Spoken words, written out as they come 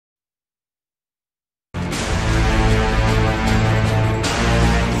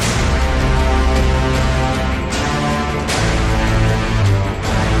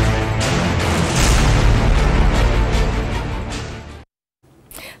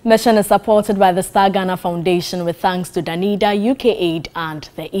Mission is supported by the Star Ghana Foundation with thanks to Danida, UK Aid and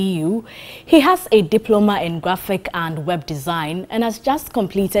the EU. He has a diploma in graphic and web design and has just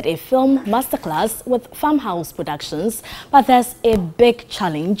completed a film masterclass with Farmhouse Productions. But there's a big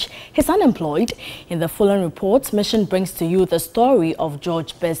challenge. He's unemployed. In the following report, Mission brings to you the story of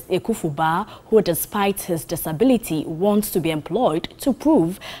Georgebest Ekufuba, who despite his disability wants to be employed to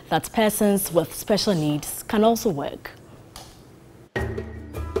prove that persons with special needs can also work.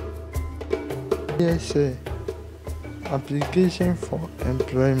 Yes, application for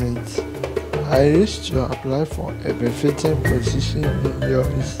employment. I used to apply for a befitting position in your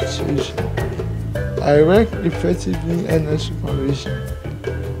institution. I work effectively under supervision,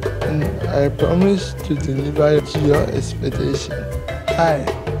 and I promise to deliver to your expectation. Hi,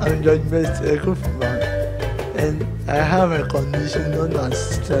 I'm Georgebest Ekufuba, and I have a condition known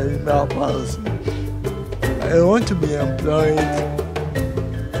as cerebral palsy. I want to be employed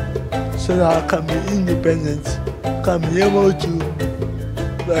so that I can be independent, can be able to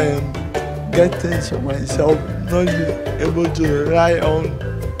get things for myself, not be able to rely on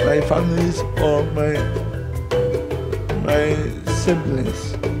my families or my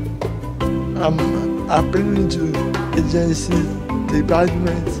siblings. I'm appealing to agencies,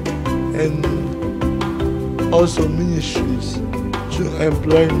 departments, and also ministries to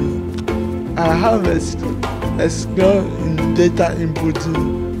employ me. I have a skill in data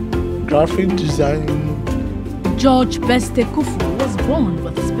inputting, graphic design. Georgebest Ekufuba was born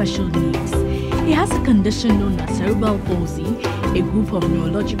with special needs. He has a condition known as cerebral palsy, a group of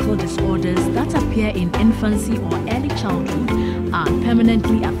neurological disorders that appear in infancy or early childhood and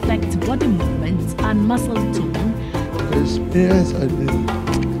permanently affect body movements and muscle tone. The experience has been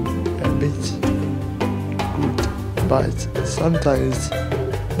a bit good, but sometimes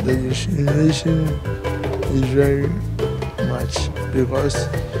the discrimination is very much because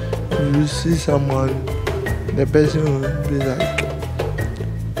if you see someone, the person will be like,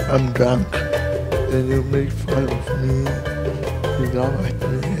 I'm drunk. Then they'll make fun of me, they laugh at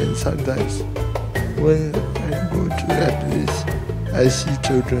me, and sometimes when I go to that place, I see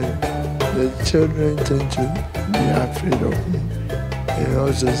children. The children tend to be afraid of me, and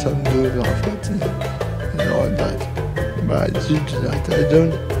also some do laugh at me and all that. But due to that,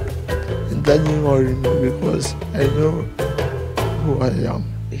 it doesn't worry me because I know who I am.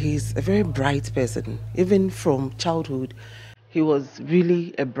 He's a very bright person. Even from childhood, he was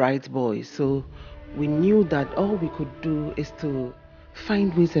really a bright boy. So we knew that all we could do is to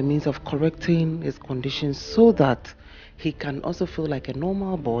find ways and means of correcting his conditions so that he can also feel like a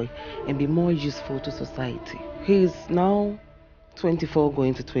normal boy and be more useful to society. He is now 24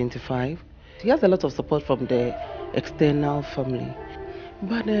 going to 25. He has a lot of support from the external family.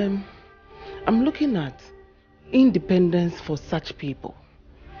 But I'm looking at independence for such people,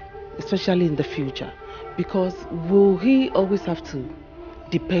 especially in the future, because will he always have to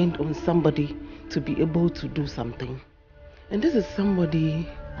depend on somebody to be able to do something? And this is somebody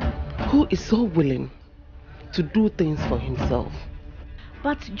who is so willing to do things for himself.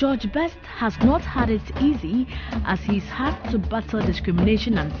 But Georgebest has not had it easy, as he's had to battle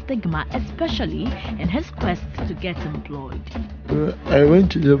discrimination and stigma, especially in his quest to get employed. I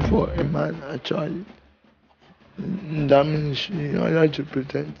went to look for a man actually in that ministry in order to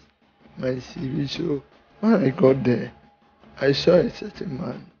present my CV. So when I got there, I saw a certain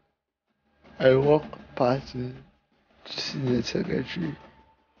man. I walked past him to see the secretary,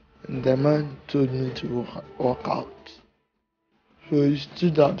 and the man told me to walk out. So he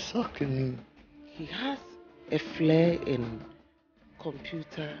stood up sucking me. He has a flair in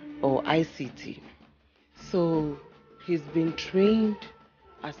computer or ICT. So he's been trained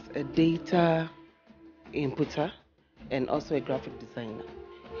as a data inputter and also a graphic designer.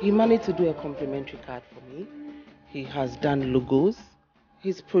 He managed to do a complimentary card for me. He has done logos.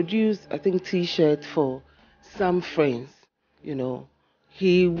 He's produced, I think, t-shirts for some friends. You know,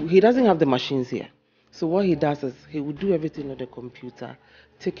 he doesn't have the machines here. So what he does is he will do everything on the computer,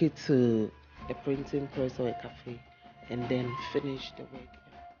 take it to a printing press or a cafe, and then finish the work.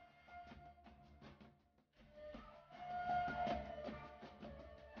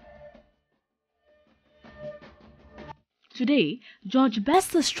 Today,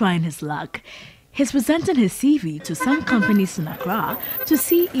 Georgebest is trying his luck. He's presenting his CV to some companies in Accra to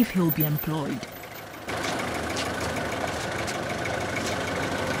see if he'll be employed.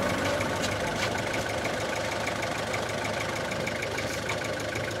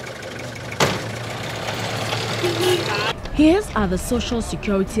 Here's at the Social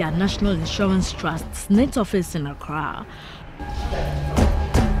Security and National Insurance Trust's net office in Accra.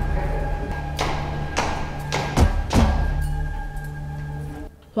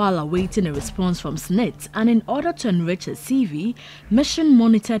 while awaiting a response from SNIT, and in order to enrich his CV, Mission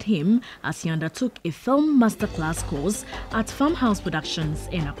monitored him as he undertook a film masterclass course at Farmhouse Productions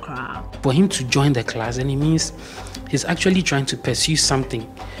in Accra. For him to join the class, and it means he's actually trying to pursue something.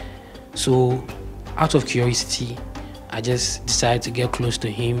 So, out of curiosity, I just decided to get close to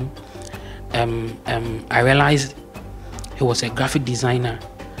him. I realized he was a graphic designer.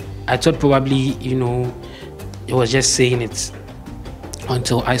 I thought probably, he was just saying it,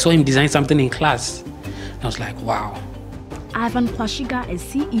 until I saw him design something in class. I was like, wow. Ivan Kwashiga is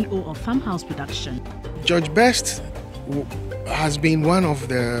CEO of Farmhouse Production. Georgebest has been one of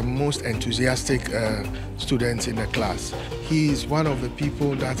the most enthusiastic students in the class. He is one of the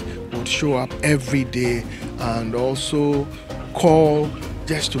people that would show up every day and also call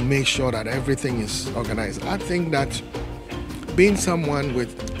just to make sure that everything is organized. I think that being someone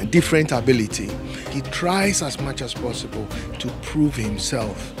with a different ability, he tries as much as possible to prove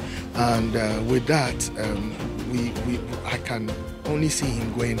himself, and with that, I can only see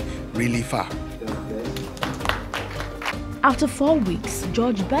him going really far. After 4 weeks,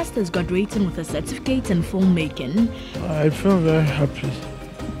 Georgebest is graduating with a certificate in filmmaking. I feel very happy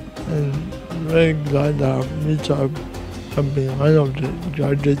and very glad that I've been one of the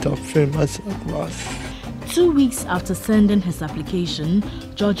graduates of film masterclass. 2 weeks after sending his application,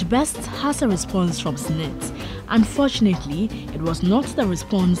 Georgebest has a response from SNIT. Unfortunately, it was not the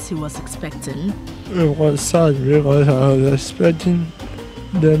response he was expecting. It was sad because I was expecting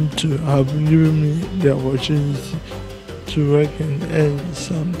them to have given me the opportunity to work and earn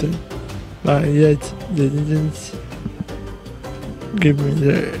something, but yet they didn't give me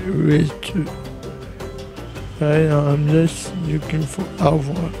the way to. Right now I'm just looking for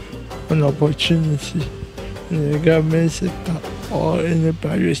an opportunity in the government sector or in the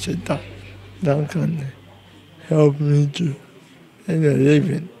private sector that can help me to earn a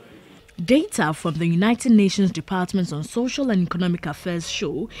living. Data from the United Nations Department on Social and Economic Affairs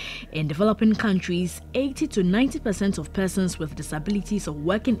show in developing countries, 80 to 90% of persons with disabilities of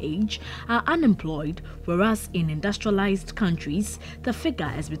working age are unemployed, whereas in industrialized countries, the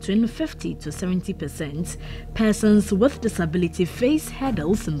figure is between 50 to 70%. Persons with disability face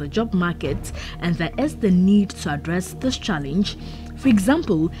hurdles in the job market, and there is the need to address this challenge. For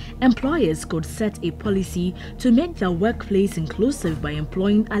example, employers could set a policy to make their workplace inclusive by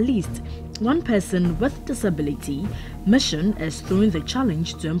employing at least one person with disability. Mission is throwing the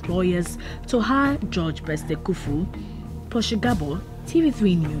challenge to employers to hire Georgebest Ekufu. Poshigabo,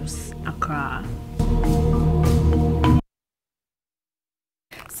 TV3 News, Accra.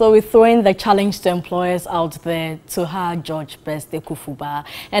 So we're throwing the challenge to employers out there to hire Georgebest Ekufu.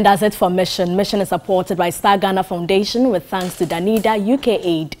 And that's it for Mission. Mission is supported by Star Ghana Foundation with thanks to Danida, UK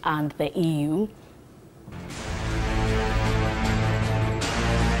Aid and the EU.